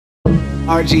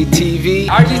RGTV.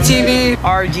 RGTV.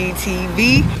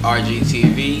 RGTV.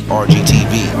 RGTV.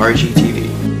 RGTV. RGTV.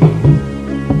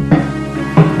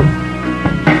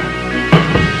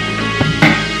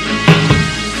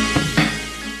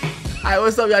 Alright,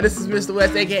 what's up, y'all? This is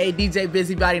MR.WEST, aka DJ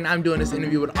Busybody, and I'm doing this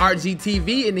interview with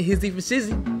RGTV in the Hizzy for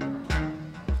Shizzy.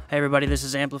 Hey everybody, this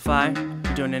is Amplifly. I'm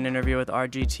doing an interview with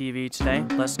RGTV today.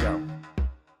 Let's go.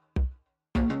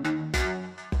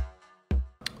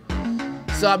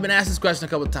 So I've been asked this question a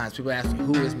couple of times. People ask me,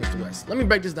 who is MR.WEST? Let me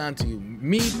break this down to you.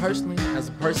 Me personally, as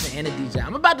a person and a DJ,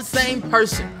 I'm about the same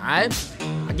person, alright?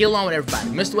 I get along with everybody.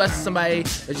 MR.WEST is somebody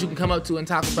that you can come up to in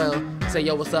Taco Bell, say,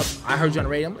 yo, what's up? I heard you on the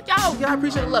radio. I'm like, yo, I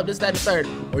appreciate the love, this, that, and the third.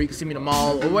 Or you can see me in the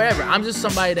mall or wherever. I'm just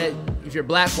somebody that, if you're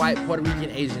black, white, Puerto Rican,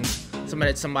 Asian,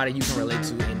 somebody you can relate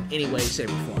to in any way, shape,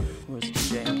 or form. Who's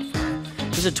DJ Amplify?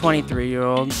 He's a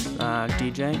 23-year-old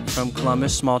DJ from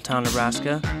Columbus, small town,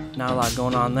 Nebraska. Not a lot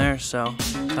going on there, so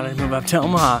thought I'd move up to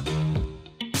Omaha.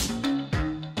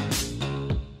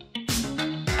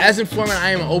 As informant,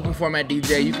 I am an open format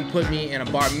DJ. You can put me in a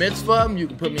bar mitzvah, you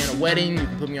can put me in a wedding, you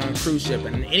can put me on a cruise ship,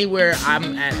 and anywhere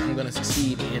I'm at, I'm gonna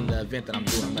succeed in the event that I'm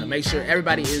doing. I'm gonna make sure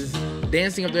everybody is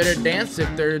dancing if they're there to dance.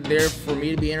 If they're there for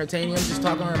me to be entertaining them, just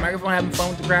talking on a microphone, having fun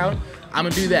with the crowd, I'm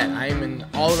gonna do that. I am an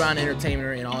all-around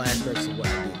entertainer in all aspects of what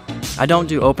I do. I don't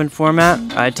do open format.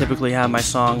 I typically have my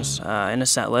songs in a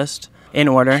set list, in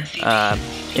order.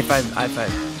 If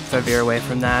I veer away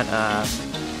from that,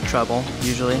 trouble,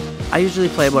 usually. I usually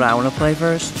play what I want to play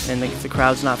first, and if the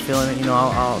crowd's not feeling it, you know,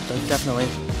 I'll definitely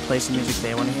play some music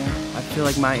they want to hear. I feel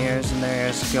like my ears and their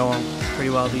ears go pretty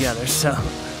well together, so.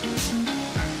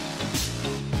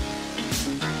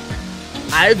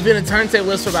 I've been a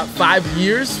turntablist for about 5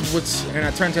 years, and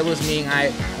a turntablist meaning I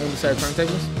own a set of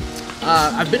turntables.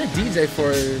 I've been a DJ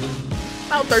for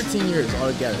about 13 years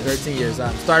altogether, 13 years.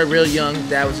 I started real young,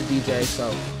 Dad was a DJ,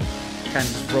 so kind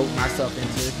of just wrote myself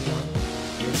into it, you know.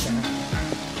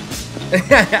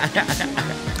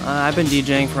 I've been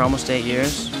DJing for almost 8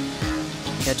 years.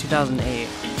 Yeah, 2008.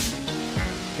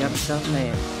 Yep,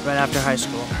 2008, right after high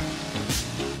school.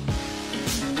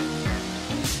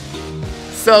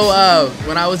 So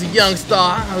when I was a young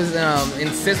star, I was in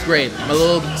 6th grade. My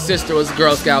little sister was a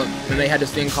Girl Scout, and they had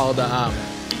this thing called the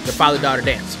father-daughter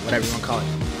dance, whatever you want to call it.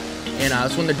 And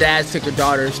it's when the dads took their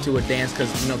daughters to a dance,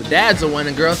 because you know the dads are one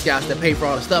in Girl Scouts that pay for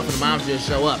all the stuff, and the moms just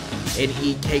show up and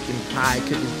eat cake and pie,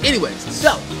 cookies. Anyways,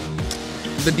 so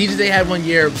the DJs they had one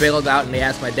year bailed out, and they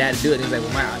asked my dad to do it. And he's like,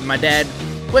 well, my dad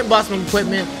went and bought some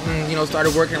equipment, and you know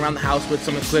started working around the house with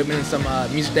some equipment and some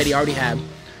music that he already had.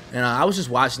 And I was just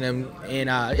watching them, and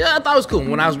yeah, I thought it was cool.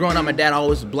 When I was growing up, my dad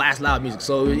always blast loud music,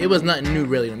 so it was nothing new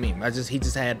really to me. He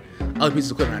just had other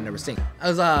pieces of equipment I'd never seen.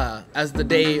 As the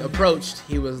day approached,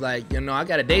 he was like, you know, I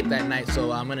got a date that night,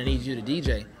 so I'm gonna need you to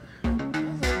DJ.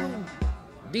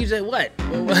 DJ what?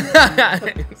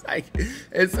 It's like,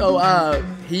 and so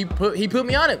he put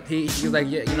me on it. He was like,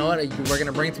 yeah, you know what? We're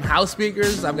gonna bring some house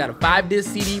speakers. I've got a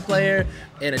 5-disc CD player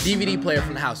and a DVD player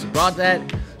from the house. He brought that,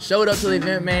 showed up to the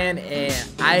event, man, and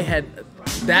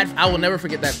I will never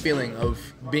forget that feeling of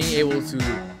being able to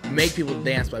make people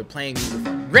dance by playing music.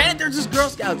 Granted, they're just Girl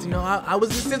Scouts, you know. I was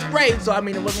in 6th grade, so I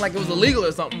mean, it wasn't like it was illegal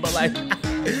or something, but like.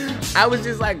 I was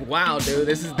just like, wow, dude,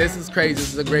 this is crazy.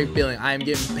 This is a great feeling. I am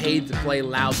getting paid to play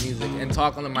loud music and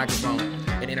talk on the microphone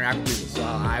and interact with people. So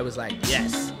I was like,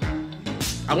 yes,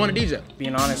 I want to DJ.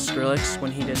 Being honest, Skrillex,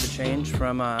 when he did the change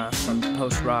from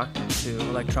post-rock to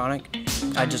electronic,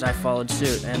 I followed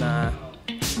suit and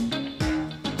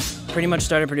pretty much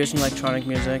started producing electronic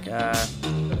music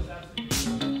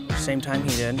same time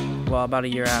he did, well, about a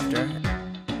year after.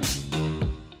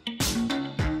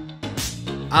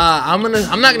 I'm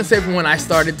not gonna say from when I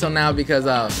started till now, because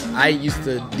I used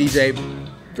to DJ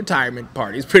retirement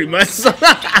parties pretty much. But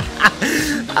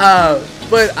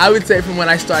I would say from when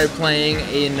I started playing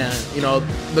in you know,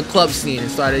 the club scene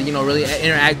and started, you know, really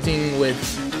interacting with,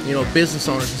 you know, business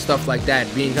owners and stuff like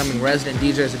that, becoming resident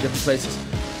DJs at different places.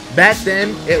 Back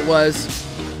then it was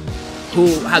who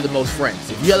had the most friends.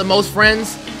 If you had the most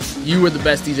friends, you were the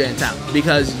best DJ in town,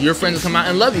 because your friends will come out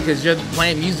and love you because you're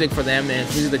playing music for them, and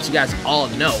it's music that you guys all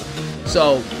know.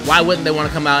 So why wouldn't they want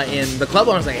to come out? And the club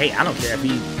owner's like, hey, I don't care if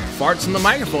he farts in the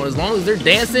microphone, as long as they're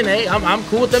dancing, hey, I'm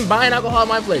cool with them buying alcohol at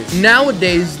my place.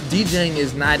 Nowadays, DJing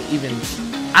is not even,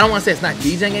 I don't want to say it's not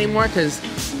DJing anymore, because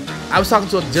I was talking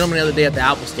to a gentleman the other day at the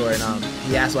Apple store, and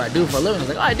he asked what I do for a living. I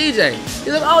was like, oh, I DJ. He's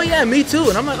like, oh yeah, me too.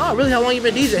 And I'm like, oh, really? How long you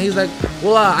been DJing? He's like,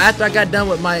 well, after I got done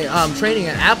with my training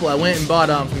at Apple, I went and bought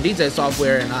some DJ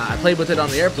software, and I played with it on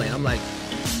the airplane. I'm like,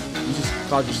 you just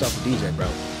called yourself a DJ, bro.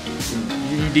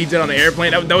 You DJed on the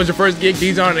airplane? That was your first gig,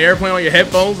 DJ on the airplane on your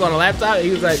headphones on a laptop? He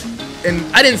was like, and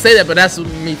I didn't say that, but that's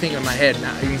me thinking in my head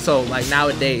now. And so like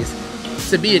nowadays,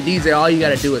 to be a DJ, all you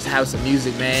gotta do is have some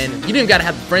music, man. You didn't gotta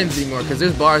have friends anymore, because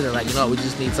there's bars that are like, you know, we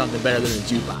just need something better than a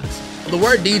jukebox. The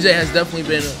word DJ has definitely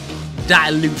been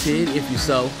diluted, if you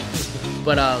so,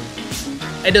 but I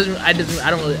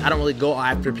don't really go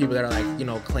after people that are like, you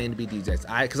know, claim to be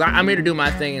DJs. Because I'm here to do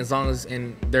my thing, as long as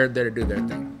they're there to do their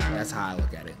thing. That's how I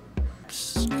look at it.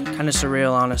 It's kind of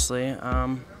surreal, honestly.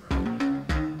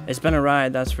 It's been a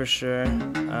ride, that's for sure.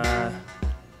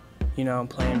 You know,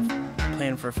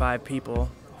 playing for 5 people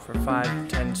for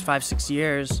 5, 6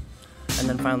 years, and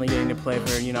then finally getting to play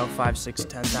for, you know, 5, 6,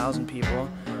 10,000 people.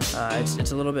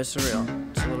 It's a little bit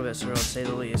surreal. It's a little bit surreal, to say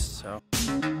the least. So.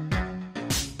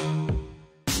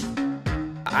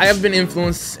 I have been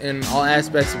influenced in all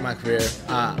aspects of my career.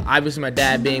 Obviously, my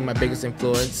dad being my biggest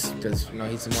influence, because you know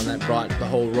he's the one that brought the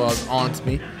whole rug onto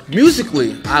me.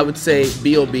 Musically, I would say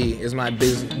B.O.B. is my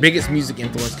biggest music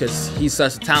influence, because he's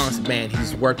such a talented man.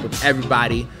 He's worked with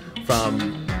everybody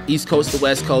from East Coast to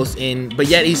West Coast, but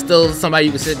yet he's still somebody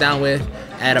you can sit down with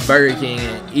at a Burger King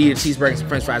and eat a cheeseburger and some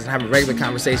french fries and have a regular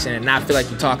conversation and not feel like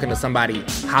you're talking to somebody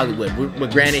Hollywood.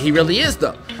 But granted, he really is,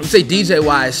 though. I would say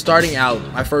DJ-wise, starting out,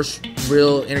 my first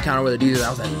real encounter with a DJ, I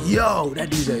was like, yo, that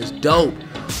DJ is dope.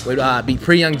 Would be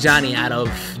Pretty Young Johnny out of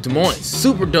Des Moines.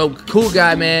 Super dope, cool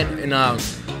guy, man. And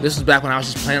this was back when I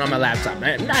was just playing on my laptop.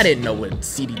 And I didn't know what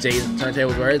CDJs and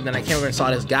turntables were. And then I came over and saw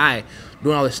this guy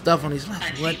doing all this stuff on these.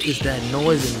 Like, what is that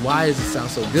noise and why does it sound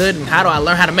so good? And how do I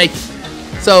learn how to make it?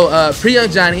 So Pretty Young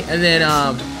Johnny, and then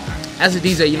as a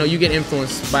DJ, you know, you get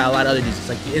influenced by a lot of other DJs,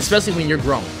 like especially when you're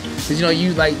grown, because you know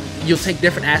you'll take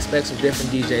different aspects of different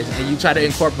DJs and you try to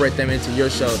incorporate them into your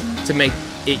show to make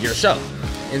it your show.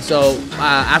 And so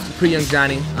after Pretty Young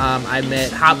Johnny, I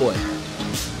met Hot Boy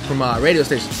from a radio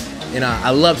station, and I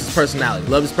loved his personality.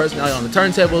 Loved his personality on the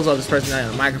turntables, loved his personality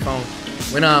on the microphone.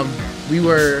 When we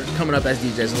were coming up as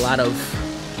DJs, a lot of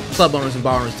club owners and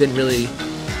bar owners didn't really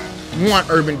want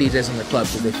urban DJs in their club,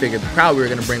 because they figured the crowd we were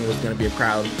going to bring was going to be a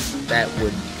crowd that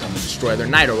would come and destroy their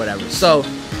night or whatever. So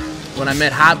when I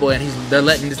met Hot Boy and they're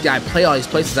letting this guy play all these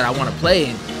places that I want to play,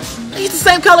 and he's the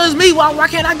same color as me, why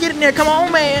can't I get in there? Come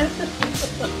on, man.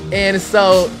 And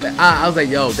so I was like,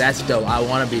 yo, that's dope. I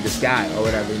want to be this guy or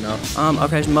whatever, you know.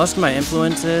 Okay, so most of my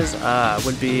influences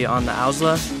would be on the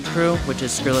Ausla crew, which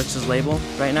is Skrillex's label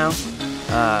right now.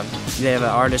 They have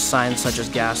artists signed such as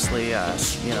Ghastly,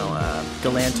 you know,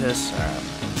 Galantis,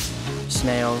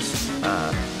 Snails,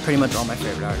 pretty much all my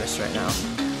favorite artists right now.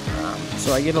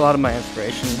 So I get a lot of my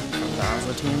inspiration from the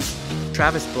Ausla team.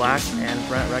 Travis Black and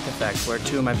Brent Wreck Effect were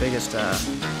 2 of my biggest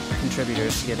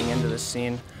contributors to getting into this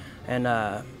scene. And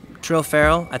Trill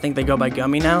Farrell, I think they go by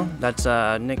Gummy now. That's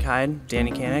Nick Hyde,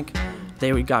 Danny Kanik.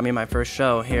 They got me my first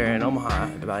show here in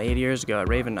Omaha about 8 years ago at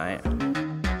Raven Night.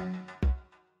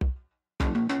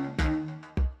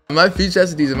 My future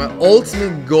as a DJ, my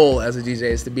ultimate goal as a DJ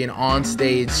is to be an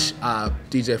on-stage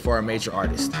DJ for a major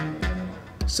artist.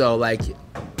 So like,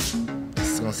 this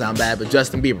is gonna sound bad, but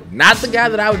Justin Bieber. Not the guy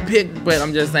that I would pick, but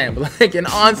I'm just saying, but like an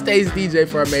on-stage DJ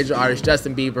for a major artist,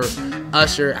 Justin Bieber,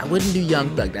 Usher. I wouldn't do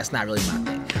Young Thug, that's not really my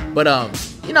thing. But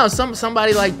you know,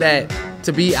 somebody like that,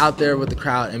 to be out there with the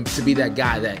crowd and to be that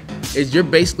guy that is, you're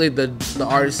basically the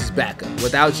artist's backup.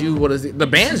 Without you, what is it? The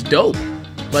band's dope.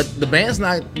 But the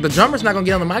drummer's not gonna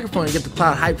get on the microphone and get the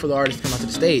crowd hype for the artist to come out to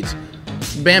the stage.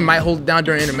 The band might hold it down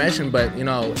during intermission, but you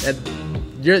know,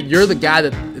 you're the guy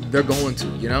that they're going to,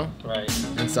 you know. Right.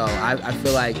 And so I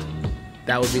feel like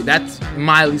that's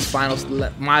my least final.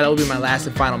 That would be my last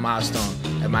and final milestone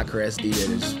at my career as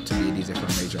DJ, to be a DJ for a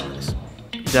major artist.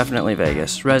 Definitely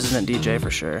Vegas, resident DJ for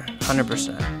sure,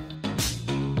 100%.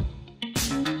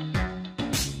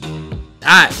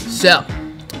 All right, so.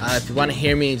 If you want to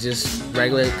hear me just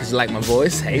regular, because you like my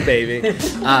voice, hey baby.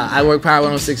 I work Power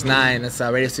 106.9, that's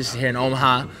a radio station here in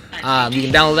Omaha. You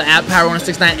can download the app, Power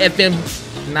 106.9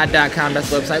 FM, not .com,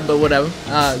 that's the website, but whatever.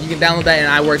 You can download that, and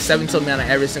I work 7 till midnight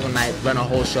every single night, run a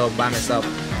whole show by myself.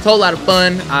 It's a whole lot of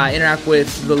fun. Interact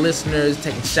with the listeners,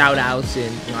 taking shout outs,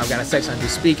 and you know, I've got a section I do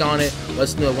speak on it,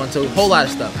 let's do it one, two, a whole lot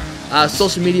of stuff.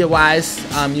 Social media wise,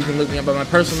 you can look me up by my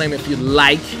personal name if you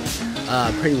like.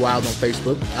 Pretty wild on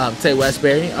Facebook, Tay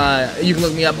Westbury. You can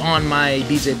look me up on my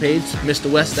DJ page,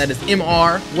 Mr. West, that is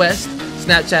MR.WEST.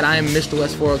 Snapchat, I am Mr.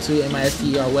 West 402,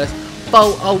 M-I-S-T-E-R West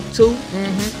 402.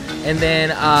 And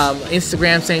then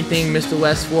Instagram, same thing, Mr.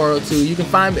 West 402. You can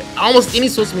find almost any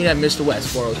social media at Mr. West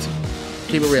 402.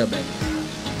 Keep it real, baby.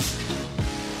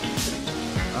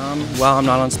 Well, I'm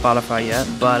not on Spotify yet,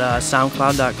 but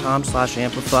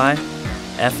soundcloud.com/amplify,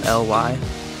 F-L-Y,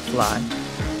 fly.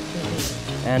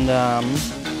 And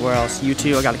where else?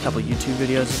 YouTube. I got a couple YouTube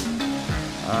videos.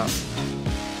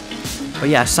 But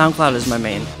yeah, SoundCloud is my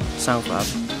main.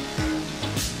 SoundCloud.